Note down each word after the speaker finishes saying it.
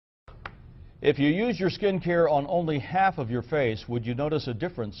If you use your skincare on only half of your face, would you notice a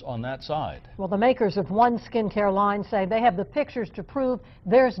difference on that side? Well, the makers of one skincare line say they have the pictures to prove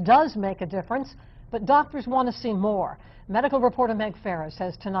theirs does make a difference, but doctors want to see more. Medical reporter Meg Ferris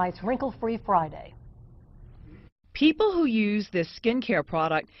has tonight's Wrinkle-Free Friday. People who use this skincare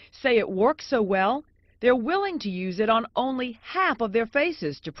product say it works so well, they're willing to use it on only half of their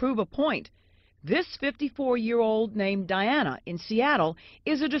faces to prove a point. This 54-year-old named Diana in Seattle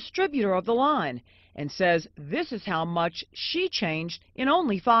is a distributor of the line and says this is how much she changed in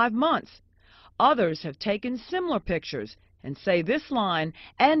only 5 months. Others have taken similar pictures and say this line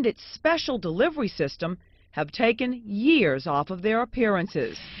and its special delivery system have taken years off of their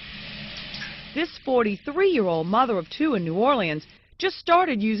appearances. This 43-year-old mother of 2 in New Orleans just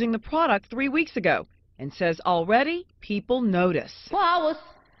started using the product 3 weeks ago and says already people notice. Well, I was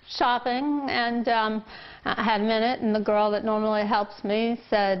shopping and I had a minute, and the girl that normally helps me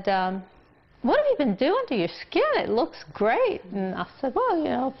said, what have you been doing to your skin? It looks great. And I said, well, you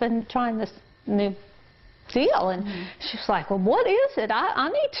know, I've been trying this new deal. And she's like, well, what is it? I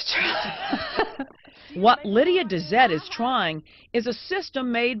need to try. What Lydia Dezette is trying is a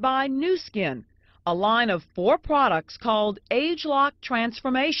system made by Nu Skin, a line of 4 products called ageLOC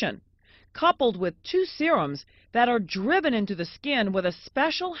Transformation, coupled with 2 serums that are driven into the skin with a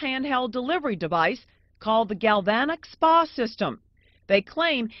special handheld delivery device called the Galvanic Spa System. They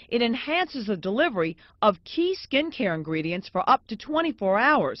claim it enhances the delivery of key skincare ingredients for up to 24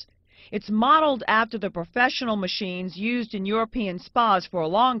 hours. It's modeled after the professional machines used in European spas for a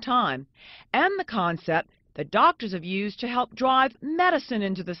long time, and the concept that doctors have used to help drive medicine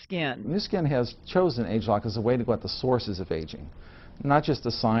into the skin. Nu Skin has chosen ageLOC as a way to go at the sources of aging, not just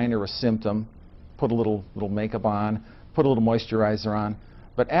a sign or a symptom, put a little makeup on, put a little moisturizer on,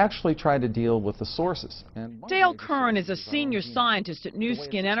 but actually try to deal with the sources. Dale Kern is a senior scientist at Nu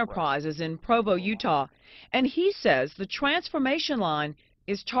Skin Enterprises in Provo, Utah, and he says the transformation line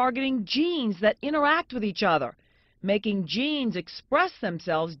is targeting genes that interact with each other, making genes express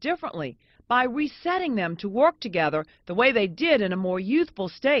themselves differently by resetting them to work together the way they did in a more youthful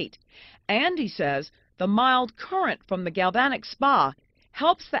state. And he says the mild current from the Galvanic Spa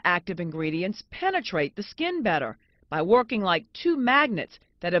helps the active ingredients penetrate the skin better by working like 2 magnets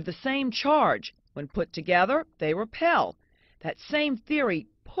that have the same charge. When put together, they repel. That same theory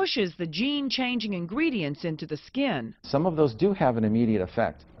pushes the gene-changing ingredients into the skin. Some of those do have an immediate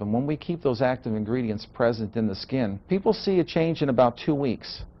effect, but when we keep those active ingredients present in the skin, people see a change in about 2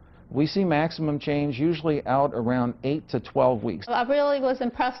 weeks. We see maximum change usually out around 8 to 12 weeks. I really was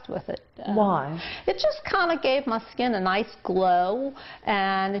impressed with it. Why? It just kind of gave my skin a nice glow,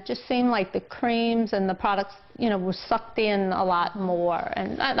 and it just seemed like the creams and the products, you know, were sucked in a lot more,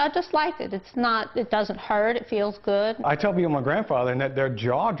 and I just liked it. It doesn't hurt, it feels good. I tell people I'm a grandfather, and that their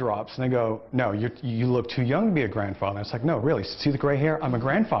jaw drops, and they go, no, you look too young to be a grandfather. And it's like, no, really, see the gray hair? I'm a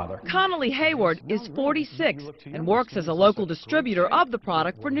grandfather. Connolly Hayward is 46 and works as a local distributor of the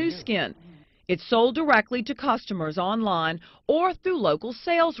product for Nu Skin. It's sold directly to customers online or through local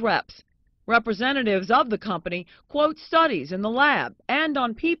sales reps. Representatives of the company quote studies in the lab and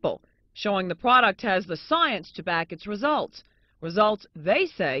on people, showing the product has the science to back its results. Results, they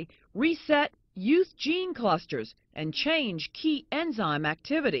say, reset youth gene clusters and change key enzyme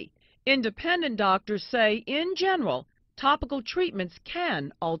activity. Independent doctors say, in general, topical treatments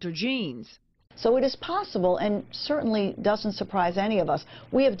can alter genes. So it is possible, and certainly doesn't surprise any of us.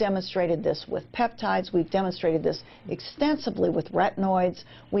 We have demonstrated this with peptides. We've demonstrated this extensively with retinoids.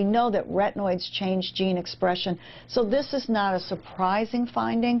 We know that retinoids change gene expression. So this is not a surprising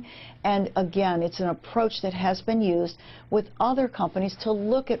finding. And again, it's an approach that has been used with other companies to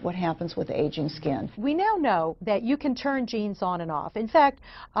look at what happens with aging skin. We now know that you can turn genes on and off. In fact,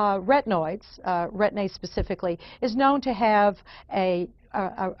 retinoids, retin-A specifically, is known to have a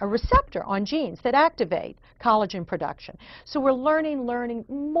receptor on genes that activate collagen production. So we're learning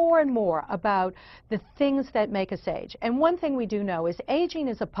more and more about the things that make us age. And one thing we do know is aging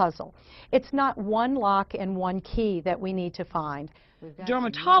is a puzzle. It's not one lock and one key that we need to find.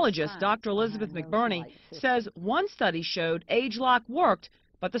 Dermatologist Dr. Elizabeth McBurney says one study showed ageLOC worked,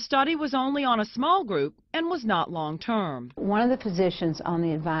 but the study was only on a small group and was not long-term. One of the physicians on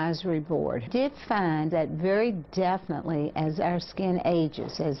the advisory board did find that very definitely as our skin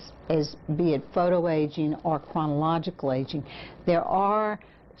ages, as be it photoaging or chronological aging, there are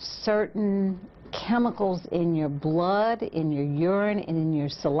certain chemicals in your blood, in your urine, and in your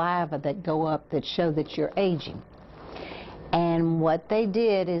saliva that go up that show that you're aging. And what they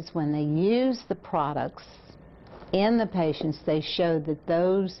did is when they used the products in the patients, they showed that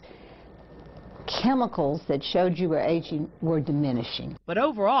those chemicals that showed you were aging were diminishing. But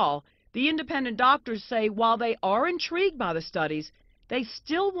overall, The independent doctors say while they are intrigued by the studies, they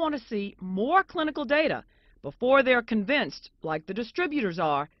still want to see more clinical data before they're convinced, like the distributors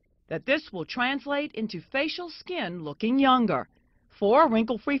are, that this will translate into facial skin looking younger. For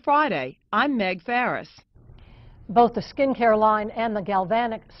Wrinkle Free Friday, I'm Meg Farris. Both the skincare line and the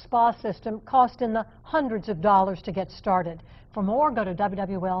Galvanic Spa system cost in the hundreds of dollars to get started. For more, go to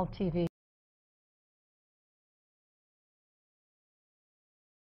WWL TV.